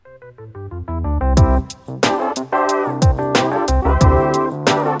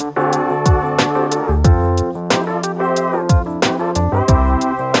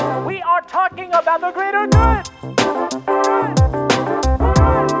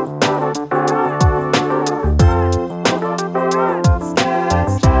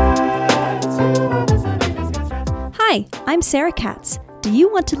I'm Sarah Katz. Do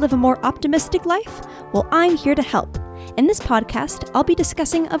you want to live a more optimistic life? Well, I'm here to help. In this podcast, I'll be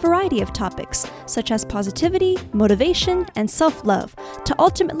discussing a variety of topics, such as positivity, motivation, and self-love, to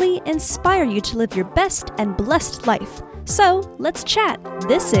ultimately inspire you to live your best and blessed life. So, let's chat.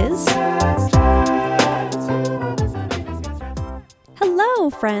 This is... Hello,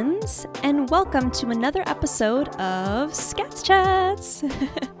 friends, and welcome to another episode of Scats Chats.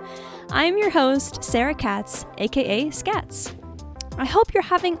 I'm your host, Sarah Katz, aka Scats. I hope you're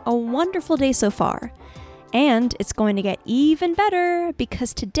having a wonderful day so far. And it's going to get even better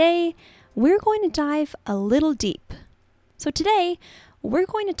because today we're going to dive a little deep. So today we're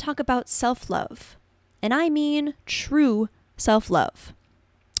going to talk about self-love. And I mean true self-love.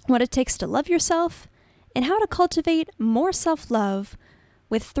 What it takes to love yourself and how to cultivate more self-love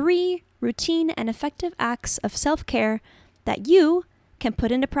with 3 routine and effective acts of self-care that you can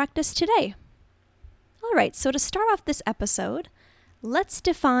put into practice today. All right, so to start off this episode, let's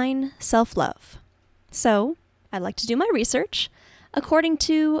define self-love. So, I like to do my research. According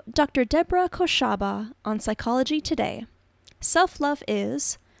to Dr. Deborah Khoshaba on Psychology Today, self-love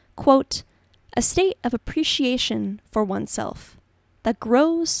is, quote, a state of appreciation for oneself that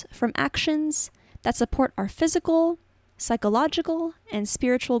grows from actions that support our physical, psychological, and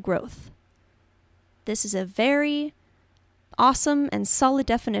spiritual growth. This is a very awesome and solid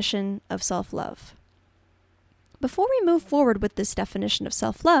definition of self-love. Before we move forward with this definition of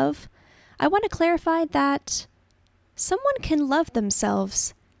self-love, I want to clarify that someone can love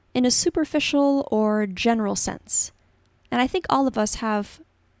themselves in a superficial or general sense. And I think all of us have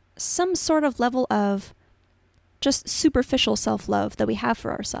some sort of level of just superficial self-love that we have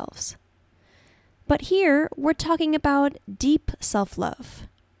for ourselves. But here, we're talking about deep self-love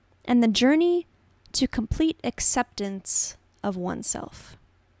and the journey to complete acceptance of oneself.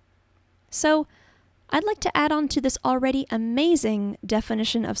 So, I'd like to add on to this already amazing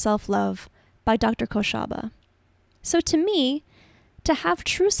definition of self-love by Dr. Khoshaba. So to me, to have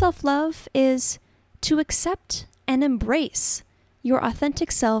true self-love is to accept and embrace your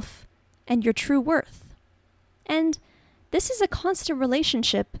authentic self and your true worth. And this is a constant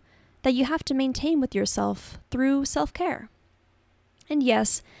relationship that you have to maintain with yourself through self-care. And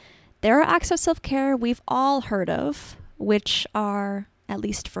yes, there are acts of self-care we've all heard of, which are, at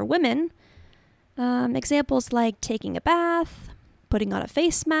least for women, examples like taking a bath, putting on a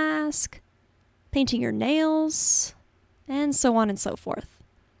face mask, painting your nails, and so on and so forth.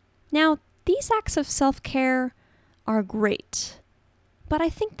 Now, these acts of self-care are great, but I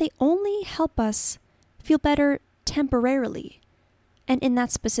think they only help us feel better temporarily and in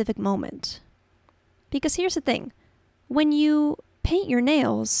that specific moment. Because here's the thing, when you paint your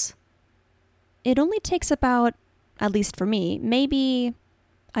nails, it only takes about, at least for me, maybe,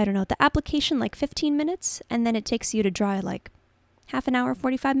 I don't know, the application like 15 minutes, and then it takes you to dry like half an hour,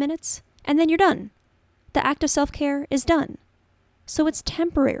 45 minutes, and then you're done. The act of self-care is done. So it's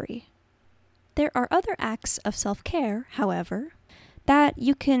temporary. There are other acts of self-care, however, that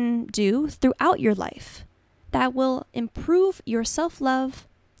you can do throughout your life that will improve your self-love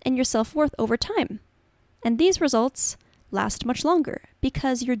and your self-worth over time. And these results last much longer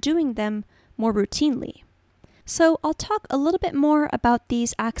because you're doing them more routinely. So I'll talk a little bit more about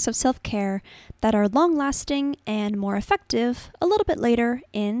these acts of self-care that are long-lasting and more effective a little bit later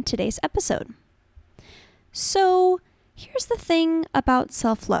in today's episode. So here's the thing about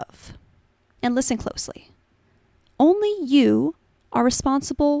self-love, and listen closely. Only you are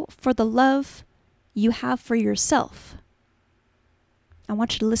responsible for the love you have for yourself. I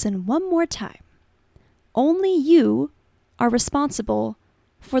want you to listen one more time. Only you are responsible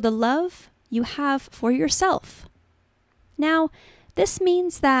for the love you have for yourself. Now, this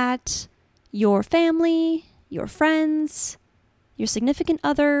means that your family, your friends, your significant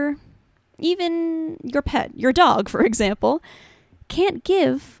other, even your pet, your dog, for example, can't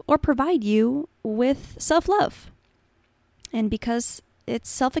give or provide you with self-love. And because it's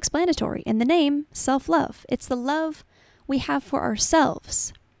self-explanatory in the name, self-love, it's the love we have for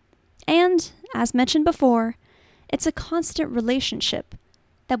ourselves. And, as mentioned before, it's a constant relationship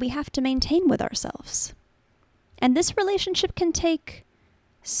that we have to maintain with ourselves. And this relationship can take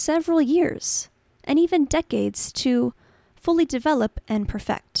several years and even decades to fully develop and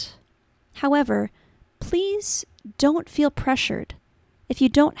perfect. However, please don't feel pressured if you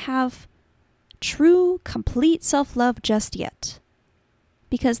don't have true, complete self-love just yet,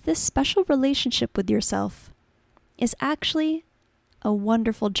 because this special relationship with yourself is actually a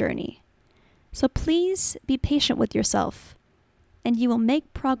wonderful journey. So please be patient with yourself, and you will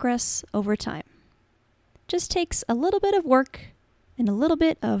make progress over time. Just takes a little bit of work and a little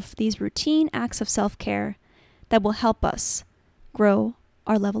bit of these routine acts of self-care that will help us grow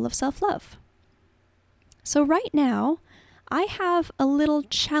our level of self-love. So right now, I have a little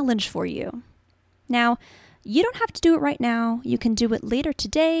challenge for you. Now, you don't have to do it right now. You can do it later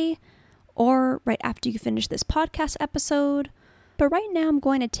today or right after you finish this podcast episode. But right now, I'm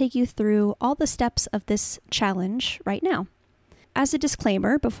going to take you through all the steps of this challenge right now. As a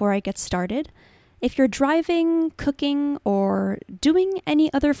disclaimer, before I get started, if you're driving, cooking, or doing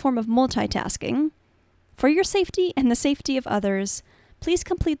any other form of multitasking, for your safety and the safety of others, please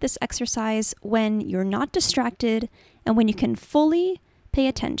complete this exercise when you're not distracted and when you can fully pay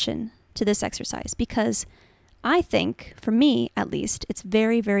attention to this exercise, because I think, for me at least, it's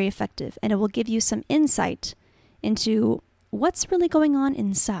very, very effective, and it will give you some insight into what's really going on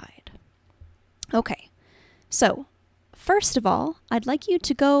inside. Okay, so first of all, I'd like you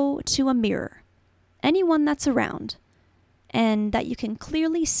to go to a mirror, anyone that's around, and that you can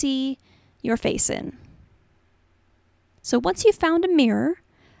clearly see your face in. So once you've found a mirror,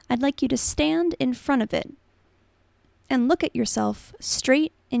 I'd like you to stand in front of it and look at yourself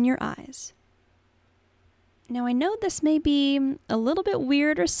straight in your eyes. Now, I know this may be a little bit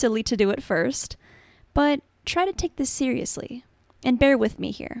weird or silly to do at first, but try to take this seriously and bear with me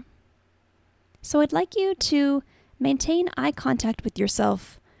here. So I'd like you to maintain eye contact with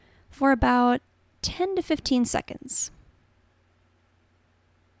yourself for about 10 to 15 seconds.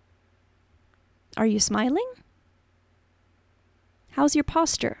 Are you smiling? How's your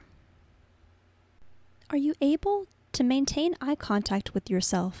posture? Are you able to maintain eye contact with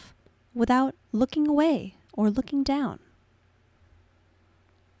yourself without looking away or looking down?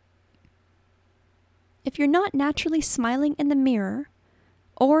 If you're not naturally smiling in the mirror,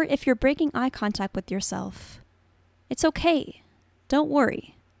 or if you're breaking eye contact with yourself, it's okay. Don't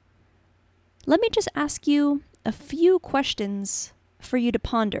worry. Let me just ask you a few questions for you to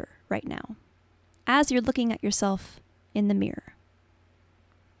ponder right now as you're looking at yourself in the mirror.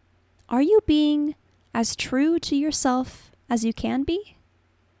 Are you being as true to yourself as you can be?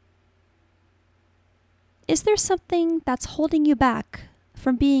 Is there something that's holding you back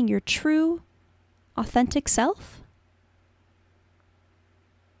from being your true, authentic self?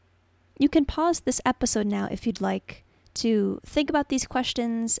 You can pause this episode now if you'd like to think about these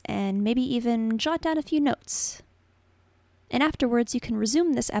questions and maybe even jot down a few notes. And afterwards, you can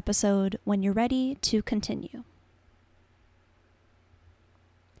resume this episode when you're ready to continue.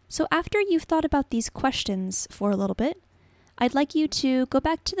 So after you've thought about these questions for a little bit, I'd like you to go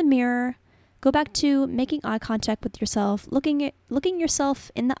back to the mirror, go back to making eye contact with yourself, looking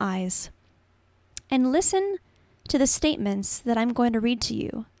yourself in the eyes, and listen to the statements that I'm going to read to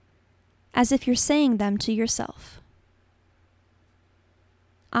you, as if you're saying them to yourself.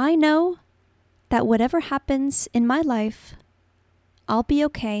 I know that whatever happens in my life, I'll be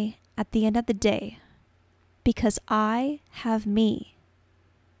okay at the end of the day, because I have me.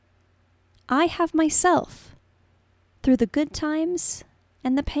 I have myself through the good times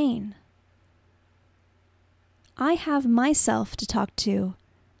and the pain. I have myself to talk to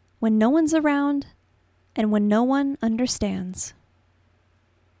when no one's around and when no one understands.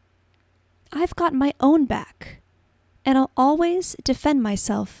 I've got my own back, and I'll always defend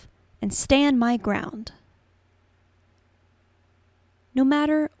myself and stand my ground. No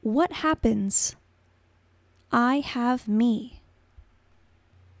matter what happens, I have me.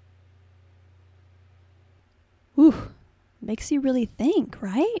 Ooh, makes you really think,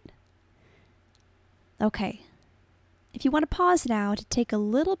 right? Okay. If you want to pause now to take a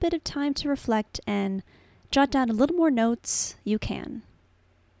little bit of time to reflect and jot down a little more notes, you can.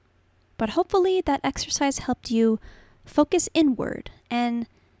 But hopefully that exercise helped you focus inward, and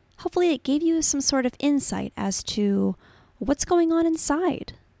hopefully it gave you some sort of insight as to what's going on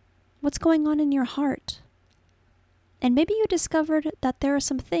inside, what's going on in your heart. And maybe you discovered that there are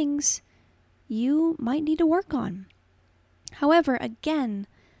some things you might need to work on. However, again,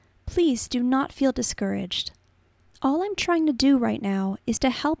 please do not feel discouraged. All I'm trying to do right now is to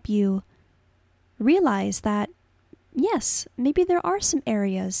help you realize that, yes, maybe there are some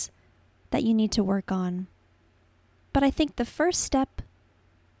areas that you need to work on. But I think the first step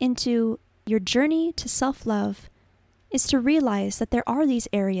into your journey to self-love is to realize that there are these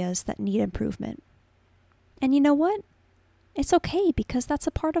areas that need improvement. And you know what? It's okay, because that's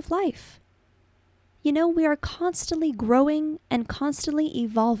a part of life. You know, we are constantly growing and constantly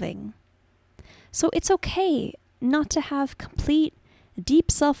evolving. So it's okay not to have complete, deep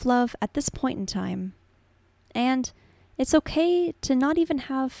self-love at this point in time. And it's okay to not even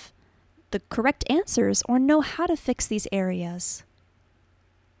have the correct answers or know how to fix these areas.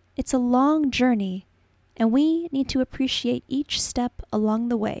 It's a long journey, and we need to appreciate each step along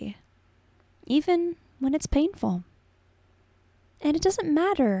the way, even when it's painful. And it doesn't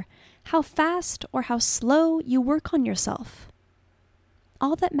matter how fast or how slow you work on yourself.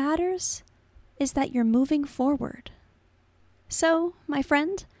 All that matters is that you're moving forward. So, my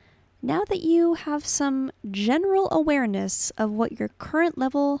friend, now that you have some general awareness of what your current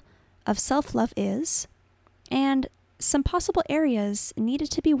level of self-love is, and some possible areas needed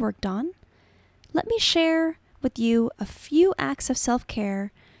to be worked on, let me share with you a few acts of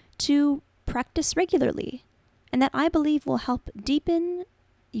self-care to practice regularly, and that I believe will help deepen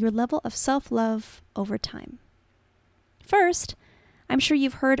your level of self-love over time. First, I'm sure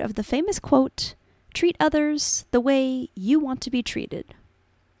you've heard of the famous quote, "Treat others the way you want to be treated."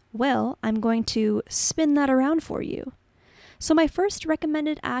 Well, I'm going to spin that around for you. So my first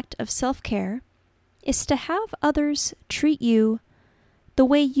recommended act of self-care is to have others treat you the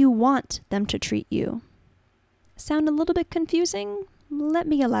way you want them to treat you. Sound a little bit confusing? Let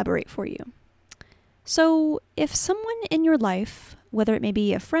me elaborate for you. So if someone in your life, whether it may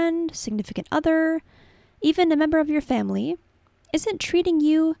be a friend, significant other, even a member of your family, isn't treating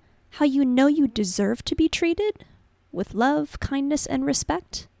you how you know you deserve to be treated, with love, kindness, and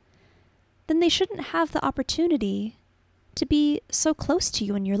respect, then they shouldn't have the opportunity to be so close to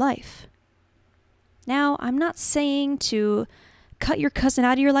you in your life. Now, I'm not saying to cut your cousin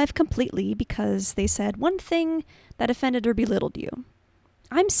out of your life completely because they said one thing that offended or belittled you.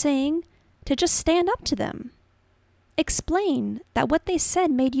 I'm saying to just stand up to them. Explain that what they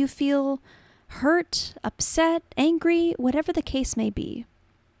said made you feel hurt, upset, angry, whatever the case may be.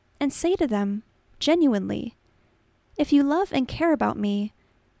 And say to them, genuinely, if you love and care about me,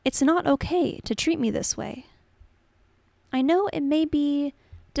 it's not okay to treat me this way. I know it may be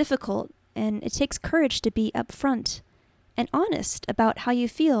difficult and it takes courage to be upfront and honest about how you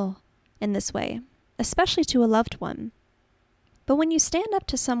feel in this way, especially to a loved one. But when you stand up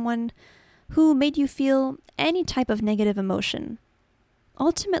to someone who made you feel any type of negative emotion,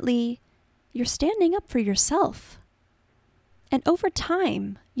 ultimately, you're standing up for yourself. And over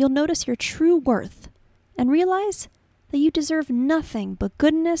time, you'll notice your true worth and realize that you deserve nothing but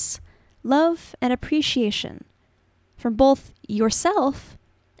goodness, love, and appreciation from both yourself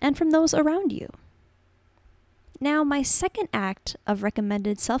and from those around you. Now, my second act of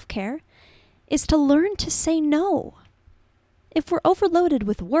recommended self-care is to learn to say no. If we're overloaded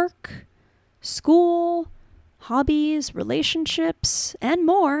with work, school, hobbies, relationships, and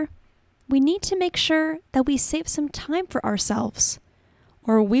more, we need to make sure that we save some time for ourselves,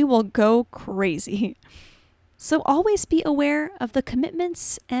 or we will go crazy. So always be aware of the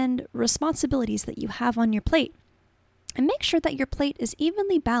commitments and responsibilities that you have on your plate, and make sure that your plate is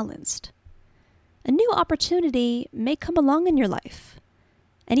evenly balanced. A new opportunity may come along in your life,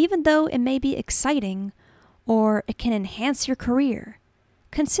 and even though it may be exciting or it can enhance your career,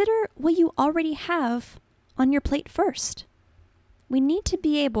 consider what you already have on your plate first. We need to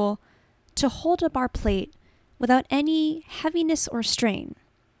be able to hold up our plate without any heaviness or strain.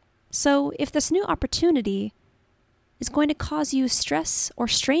 So if this new opportunity is going to cause you stress or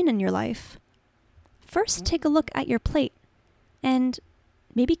strain in your life, first take a look at your plate and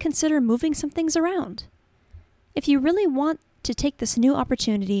maybe consider moving some things around. If you really want to take this new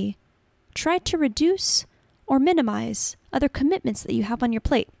opportunity, try to reduce or minimize other commitments that you have on your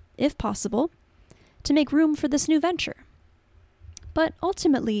plate, if possible, to make room for this new venture. But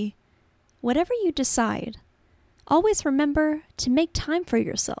ultimately, whatever you decide, always remember to make time for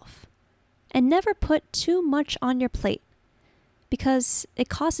yourself and never put too much on your plate because it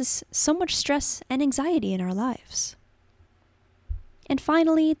causes so much stress and anxiety in our lives. And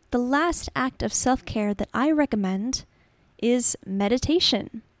finally, the last act of self-care that I recommend is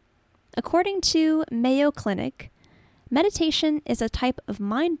meditation. According to Mayo Clinic, meditation is a type of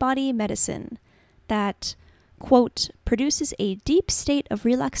mind-body medicine that, quote, produces a deep state of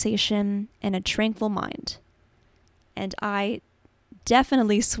relaxation and a tranquil mind. And I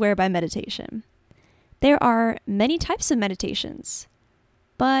definitely swear by meditation. There are many types of meditations,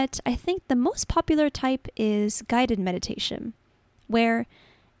 but I think the most popular type is guided meditation, where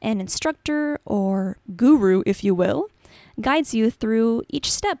an instructor or guru, if you will, guides you through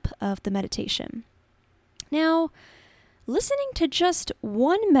each step of the meditation. Now, listening to just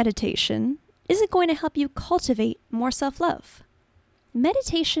one meditation isn't going to help you cultivate more self-love.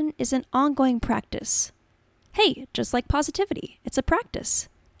 Meditation is an ongoing practice. Hey, just like positivity, it's a practice,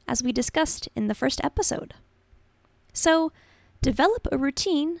 as we discussed in the first episode. So, develop a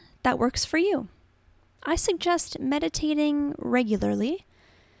routine that works for you. I suggest meditating regularly,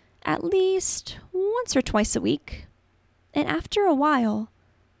 at least once or twice a week. And after a while,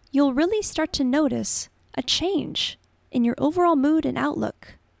 you'll really start to notice a change in your overall mood and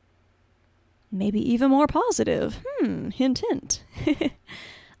outlook. maybe even more positive. Hint, hint.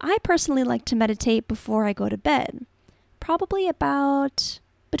 I personally like to meditate before I go to bed, probably about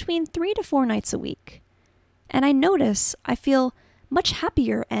between 3 to 4 nights a week. And I notice I feel much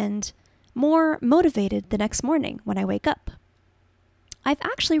happier and more motivated the next morning when I wake up. I've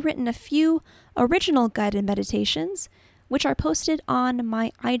actually written a few original guided meditations, which are posted on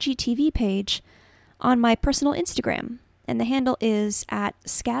my IGTV page on my personal Instagram, and the handle is at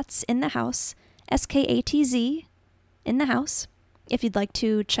scatsinthehouse, SKATZ in the house, if you'd like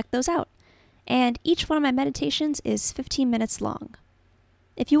to check those out. And each one of my meditations is 15 minutes long.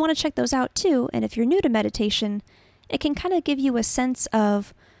 If you want to check those out too, and if you're new to meditation, it can kind of give you a sense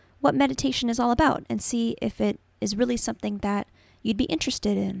of what meditation is all about and see if it is really something that you'd be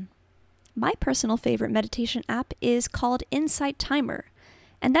interested in. My personal favorite meditation app is called Insight Timer,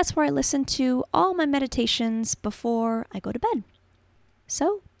 and that's where I listen to all my meditations before I go to bed.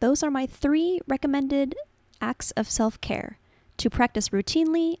 So those are my 3 recommended acts of self-care to practice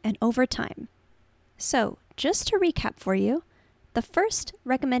routinely and over time. So just to recap for you, the first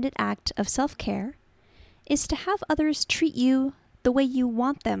recommended act of self-care is to have others treat you the way you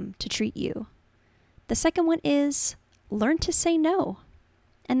want them to treat you. The second one is learn to say no.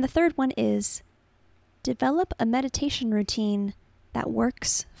 And the third one is develop a meditation routine that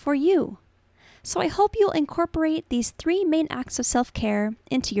works for you. So I hope you'll incorporate these 3 main acts of self-care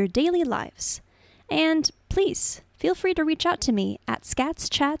into your daily lives. And please feel free to reach out to me at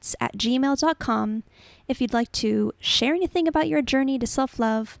scatschats@gmail.com if you'd like to share anything about your journey to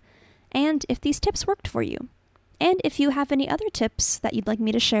self-love and if these tips worked for you. And if you have any other tips that you'd like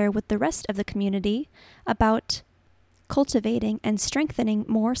me to share with the rest of the community about cultivating and strengthening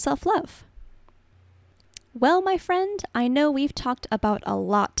more self-love. Well, my friend, I know we've talked about a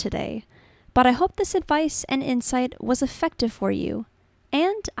lot today, but I hope this advice and insight was effective for you,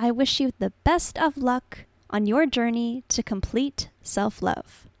 and I wish you the best of luck on your journey to complete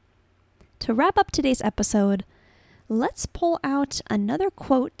self-love. To wrap up today's episode, let's pull out another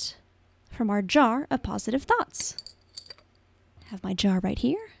quote from our jar of positive thoughts. I have my jar right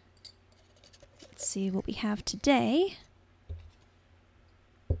here. Let's see what we have today.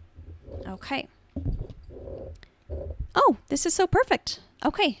 Okay. Oh, this is so perfect.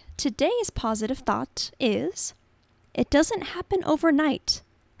 Okay, today's positive thought is, it doesn't happen overnight,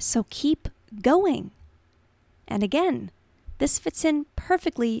 so keep going. And again, this fits in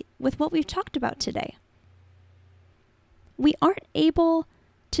perfectly with what we've talked about today. We aren't able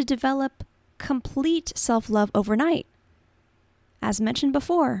to develop complete self-love overnight. As mentioned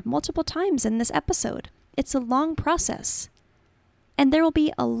before, multiple times in this episode, it's a long process. And there will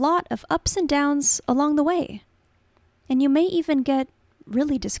be a lot of ups and downs along the way. And you may even get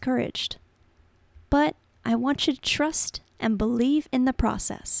really discouraged. But I want you to trust and believe in the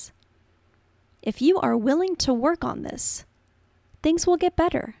process. If you are willing to work on this, things will get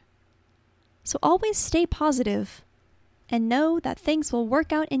better. So always stay positive and know that things will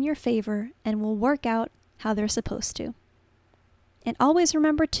work out in your favor and will work out how they're supposed to. And always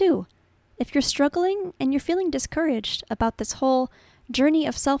remember too, if you're struggling and you're feeling discouraged about this whole journey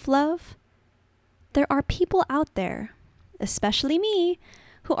of self-love, there are people out there, especially me,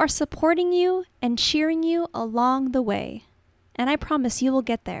 who are supporting you and cheering you along the way. And I promise you will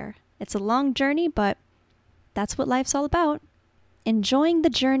get there. It's a long journey, but that's what life's all about. Enjoying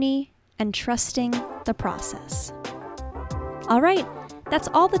the journey and trusting the process. All right, that's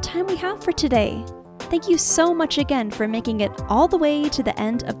all the time we have for today. Thank you so much again for making it all the way to the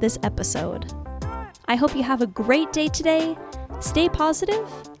end of this episode. I hope you have a great day today. Stay positive,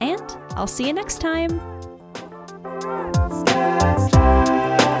 and I'll see you next time.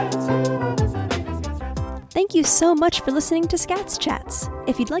 Thank you so much for listening to Scats Chats.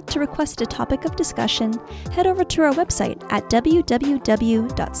 If you'd like to request a topic of discussion, head over to our website at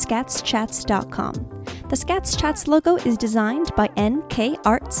www.scatschats.com. The Scats Chats logo is designed by NK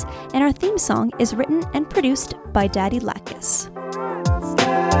Arts, and our theme song is written and produced by Daddy Lacus.